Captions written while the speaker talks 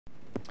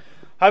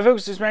Hi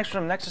folks, this is Max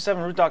from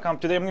Nexus7root.com.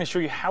 Today I'm going to show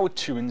you how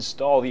to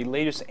install the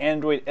latest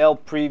Android L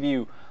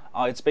preview.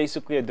 It's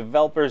basically a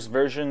developer's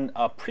version,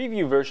 a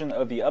preview version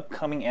of the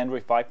upcoming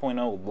Android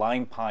 5.0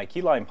 Line Pi,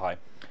 Keyline Pi.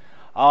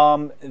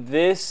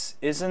 This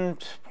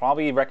isn't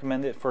probably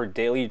recommended for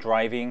daily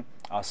driving.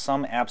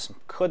 Some apps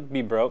could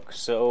be broke,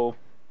 so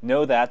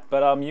know that.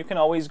 But you can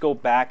always go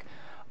back.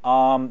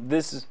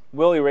 This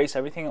will erase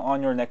everything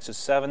on your Nexus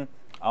 7.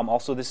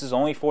 Also, this is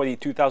only for the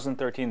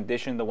 2013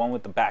 edition, the one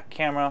with the back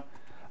camera.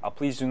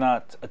 Please do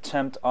not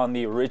attempt on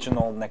the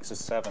original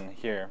Nexus 7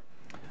 here.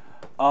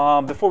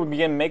 Before we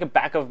begin, make a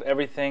backup of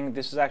everything.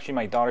 This is actually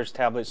my daughter's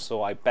tablet,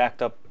 so I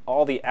backed up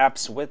all the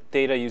apps with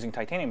data using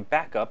Titanium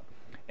Backup,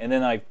 and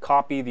then I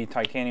copied the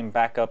Titanium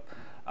Backup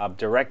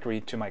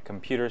directory to my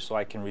computer so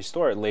I can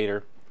restore it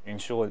later,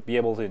 and she'll be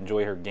able to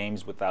enjoy her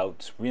games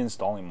without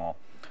reinstalling them all.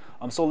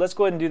 So let's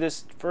go ahead and do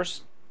this.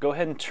 First, go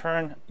ahead and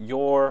turn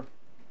your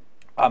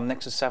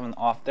Nexus 7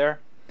 off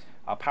there.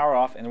 Power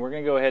off, and we're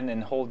going to go ahead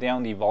and hold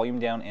down the volume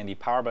down and the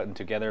power button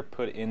together,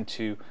 put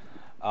into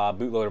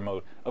bootloader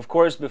mode. Of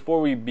course, before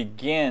we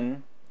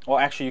begin, well,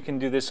 actually you can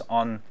do this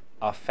on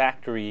a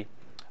factory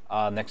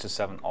Nexus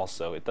 7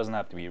 also. It doesn't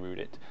have to be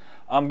rooted.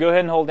 Go ahead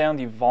and hold down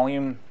the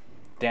volume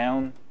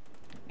down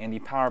and the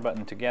power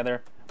button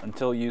together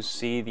until you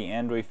see the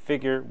Android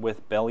figure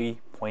with belly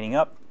pointing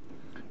up.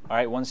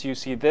 Alright, once you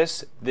see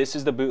this, this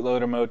is the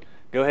bootloader mode.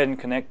 Go ahead and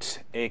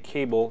connect a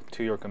cable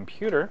to your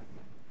computer.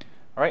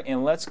 Alright,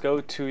 and let's go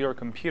to your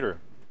computer.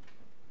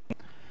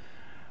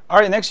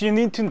 Alright, next you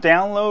need to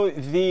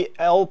download the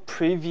L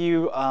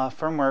preview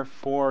firmware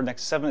for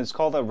Nexus 7. It's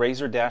called a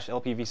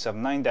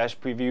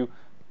Razer-LPV79-preview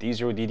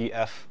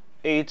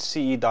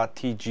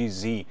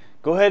D0DDF8CE.TGZ.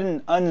 Go ahead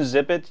and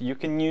unzip it. You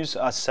can use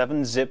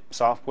 7-zip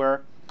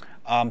software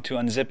to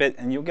unzip it,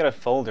 and you'll get a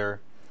folder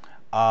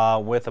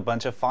with a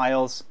bunch of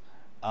files.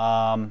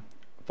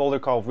 Folder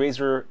called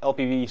Razer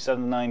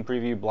LPV79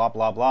 preview blah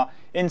blah blah.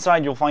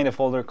 Inside you'll find a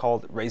folder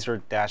called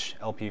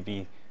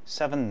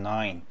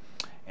Razer-LPV79,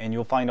 and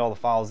you'll find all the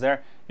files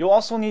there. You'll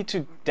also need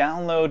to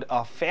download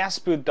a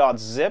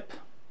fastboot.zip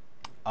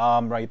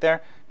right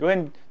there. Go ahead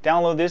and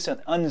download this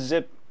and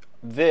unzip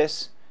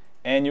this,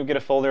 and you'll get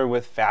a folder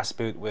with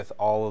fastboot with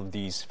all of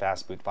these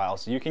fastboot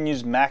files. You can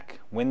use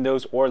Mac,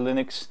 Windows, or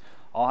Linux.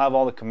 I'll have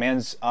all the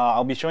commands.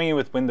 I'll be showing you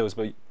with Windows,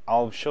 but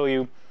I'll show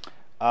you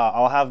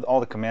I'll have all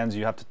the commands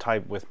you have to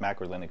type with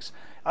Mac or Linux.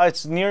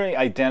 It's nearly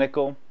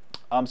identical.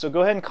 So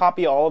go ahead and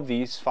copy all of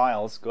these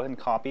files. Go ahead and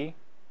copy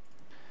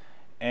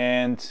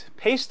and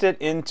paste it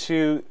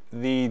into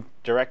the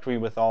directory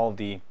with all of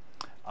the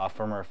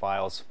firmware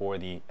files for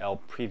the L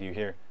preview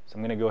here. So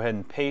I'm going to go ahead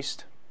and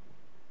paste.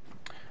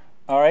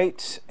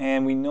 Alright,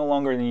 and we no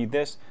longer need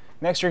this.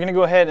 Next, you're going to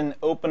go ahead and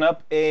open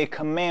up a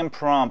command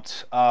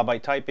prompt by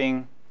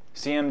typing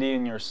CMD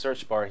in your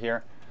search bar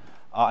here.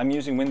 I'm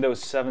using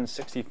Windows 7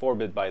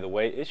 64-bit, by the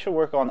way. It should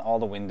work on all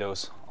the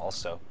Windows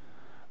also.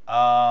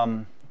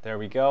 There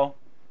we go.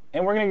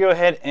 And we're going to go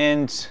ahead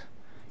and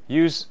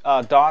use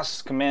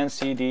DOS command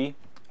CD.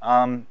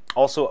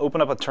 Also open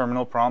up a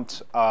terminal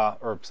prompt,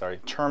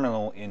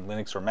 terminal in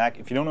Linux or Mac.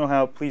 If you don't know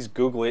how, please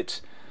Google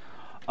it.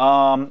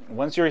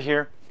 Once you're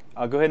here,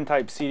 go ahead and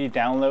type CD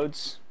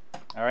downloads.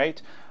 All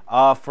right.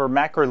 For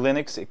Mac or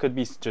Linux, it could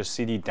be just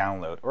CD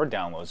download or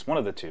downloads, one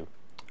of the two.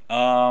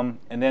 And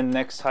then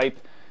next type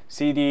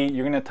CD,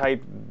 you're going to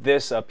type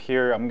this up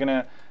here. I'm going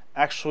to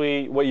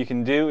actually, what you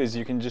can do is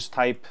you can just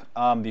type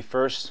the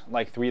first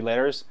like 3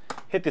 letters,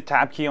 hit the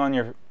tab key on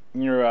your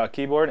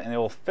keyboard, and it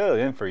will fill it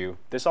in for you.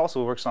 This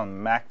also works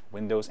on Mac,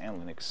 Windows,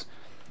 and Linux.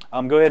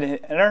 Go ahead and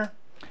hit enter,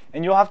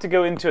 and you'll have to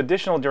go into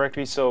additional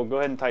directory, so go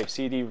ahead and type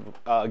CD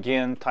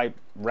again, type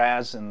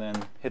RAS, and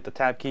then hit the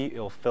tab key.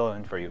 It'll fill it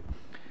in for you.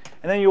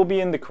 And then you'll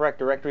be in the correct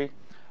directory.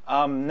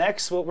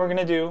 Next, what we're going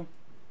to do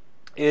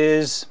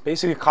is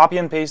basically copy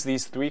and paste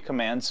these 3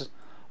 commands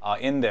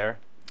in there,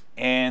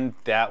 and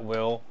that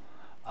will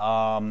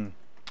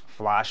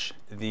flash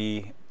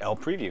the L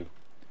preview.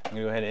 I'm going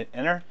to go ahead and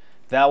enter.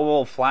 That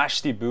will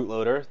flash the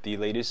bootloader, the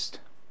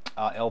latest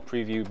L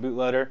preview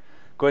bootloader.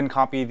 Go ahead and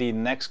copy the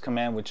next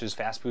command, which is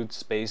fastboot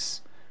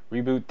space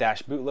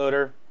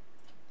reboot-bootloader.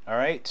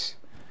 Alright,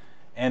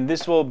 and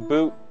this will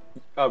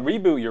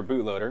reboot your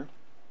bootloader.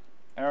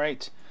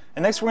 Alright,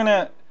 and next we're going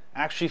to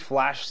actually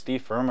flash the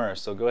firmware,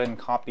 so go ahead and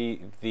copy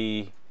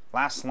the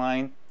last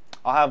line.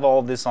 I'll have all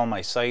of this on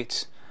my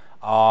site,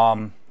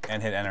 and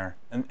hit enter.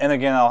 And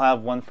again, I'll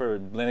have one for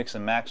Linux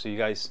and Mac, so you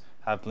guys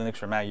have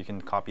Linux or Mac, you can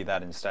copy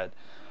that instead.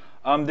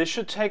 This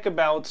should take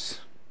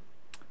about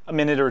a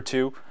minute or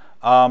two,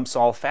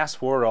 so I'll fast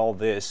forward all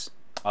this,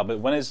 but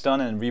when it's done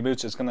and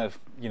reboots, it's gonna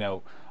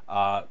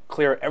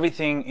clear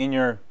everything in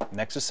your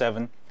Nexus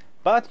 7,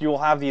 but you'll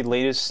have the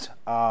latest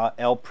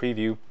L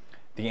preview,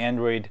 the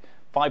Android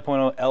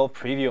 5.0 L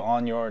preview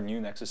on your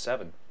new Nexus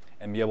 7,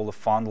 and be able to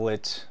fondle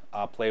it,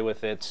 play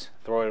with it,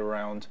 throw it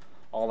around,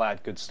 all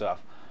that good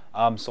stuff.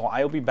 So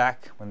I'll be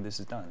back when this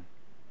is done.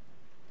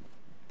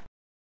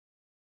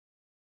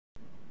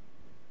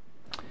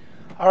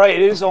 Alright,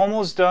 it is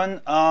almost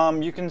done.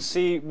 You can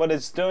see what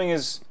it's doing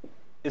is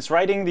it's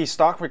writing the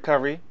stock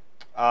recovery,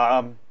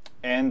 and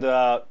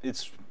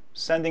it's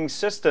sending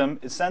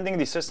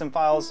the system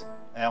files.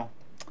 Now,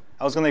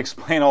 I was going to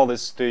explain all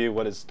this to you,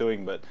 what it's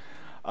doing, but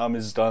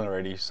it's done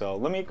already. So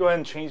let me go ahead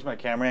and change my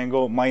camera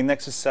angle. My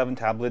Nexus 7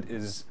 tablet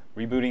is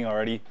rebooting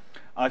already.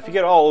 If you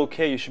get all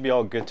okay, you should be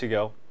all good to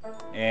go.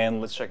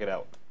 And let's check it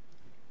out.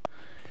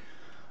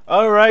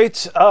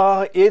 Alright,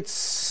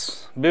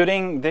 it's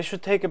booting. This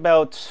should take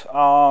about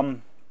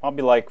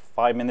probably like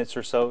 5 minutes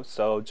or so.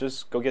 So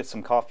just go get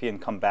some coffee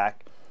and come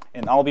back.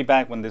 And I'll be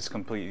back when this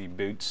completely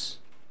boots.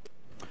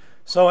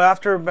 So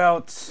after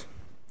about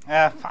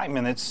 5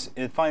 minutes,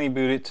 it finally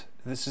booted.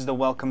 This is the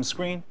welcome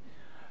screen.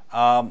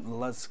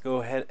 Let's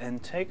go ahead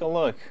and take a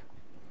look.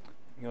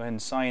 Go ahead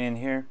and sign in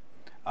here.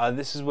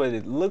 This is what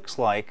it looks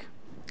like.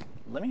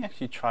 Let me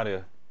actually try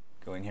to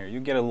go in here. You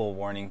get a little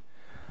warning.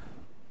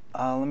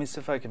 Let me see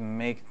if I can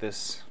make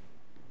this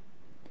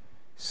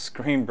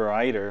screen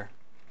brighter.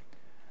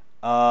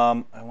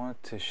 I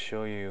want to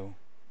show you.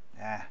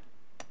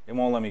 It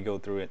won't let me go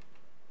through it.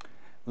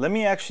 Let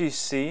me actually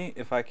see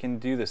if I can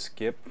do the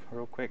skip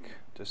real quick,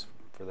 just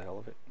for the hell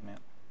of it, man.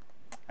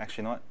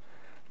 Actually, you know what?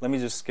 Let me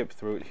just skip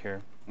through it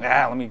here.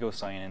 Let me go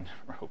sign in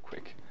real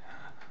quick.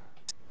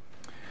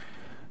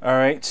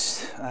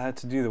 Alright, I had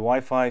to do the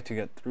Wi-Fi to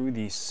get through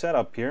the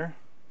setup here.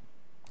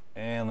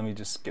 And let me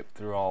just skip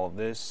through all of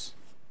this.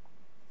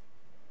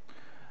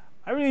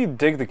 I really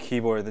dig the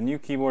keyboard. The new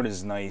keyboard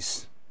is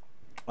nice.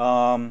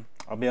 I've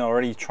been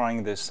already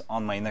trying this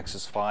on my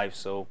Nexus 5,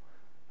 so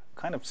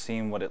kind of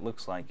seeing what it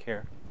looks like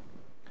here.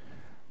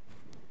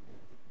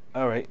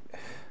 Alright,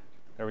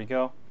 there we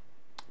go.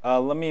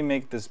 Let me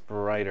make this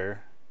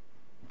brighter.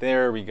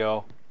 There we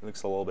go. It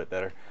looks a little bit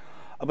better.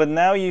 But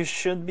now you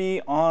should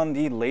be on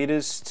the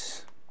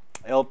latest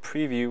L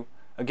preview.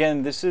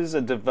 Again, this is a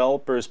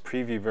developer's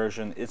preview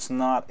version. It's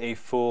not a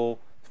full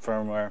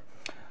firmware.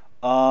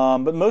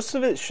 But most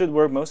of it should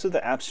work. Most of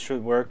the apps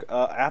should work.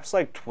 Apps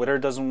like Twitter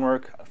doesn't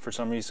work for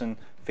some reason.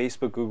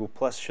 Facebook, Google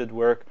Plus should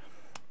work.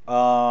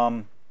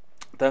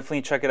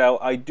 Definitely check it out.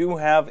 I do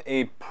have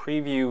a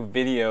preview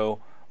video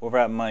over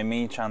at my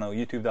main channel,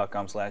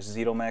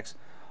 youtube.com/ZetoMax.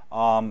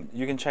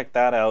 You can check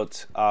that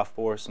out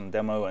for some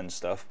demo and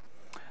stuff.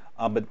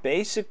 But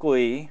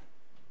basically,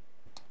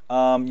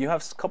 you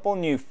have a couple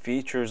new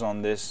features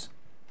on this.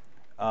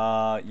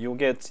 You'll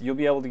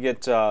be able to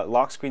get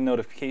lock screen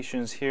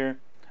notifications here.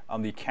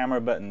 The camera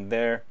button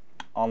there,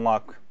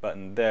 unlock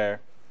button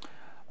there.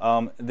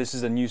 This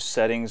is the new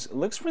settings. It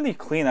looks really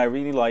clean. I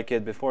really like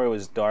it. Before it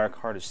was dark,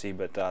 hard to see,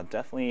 but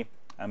definitely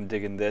I'm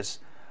digging this.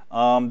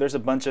 There's a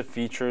bunch of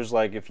features,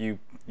 like if you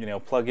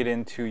plug it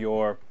into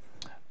your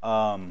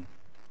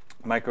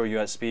micro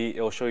USB,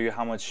 it'll show you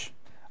how much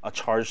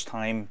charge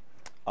time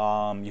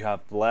you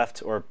have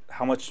left, or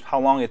how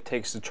long it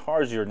takes to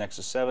charge your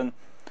Nexus 7.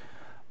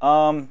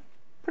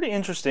 Pretty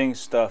interesting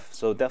stuff.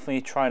 So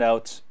definitely try it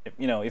out.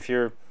 If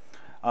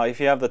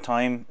you have the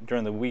time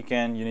during the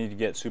weekend, you need to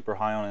get super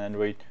high on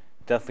Android,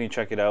 definitely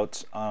check it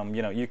out.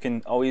 You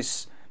can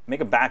always make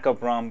a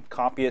backup ROM,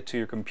 copy it to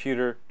your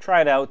computer,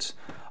 try it out.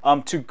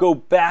 To go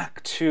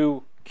back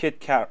to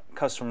KitKat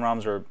custom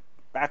ROMs or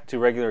back to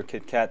regular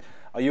KitKat,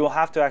 you will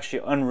have to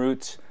actually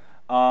unroot.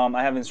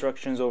 I have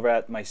instructions over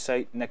at my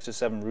site,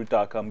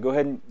 nexus7root.com. Go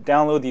ahead and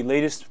download the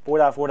latest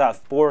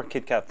 4.4.4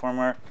 KitKat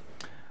firmware.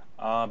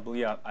 I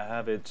believe I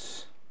have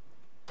it.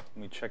 Let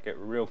me check it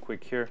real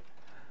quick here.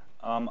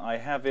 I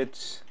have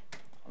it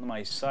on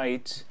my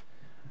site.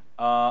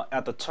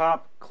 At the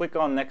top, click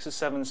on Nexus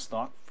 7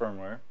 stock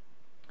firmware,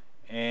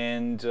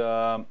 and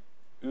I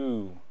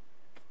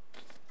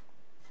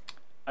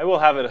will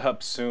have it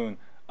up soon.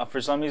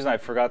 For some reason, I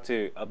forgot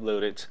to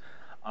upload it,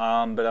 but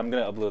I'm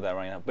gonna upload that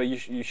right now. But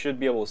you should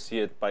be able to see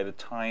it by the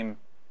time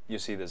you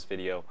see this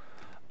video.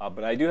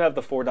 But I do have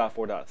the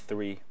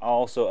 4.4.3. I'll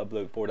also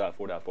upload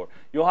 4.4.4.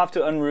 You'll have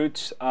to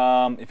unroot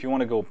if you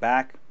want to go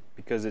back,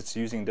 because it's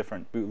using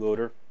different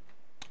bootloader.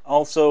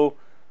 Also,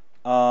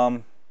 yeah,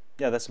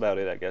 that's about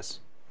it, I guess.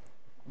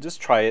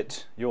 Just try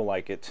it. You'll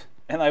like it.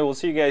 And I will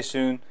see you guys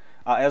soon.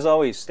 As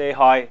always, stay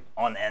high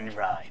on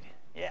Android.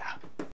 Yeah.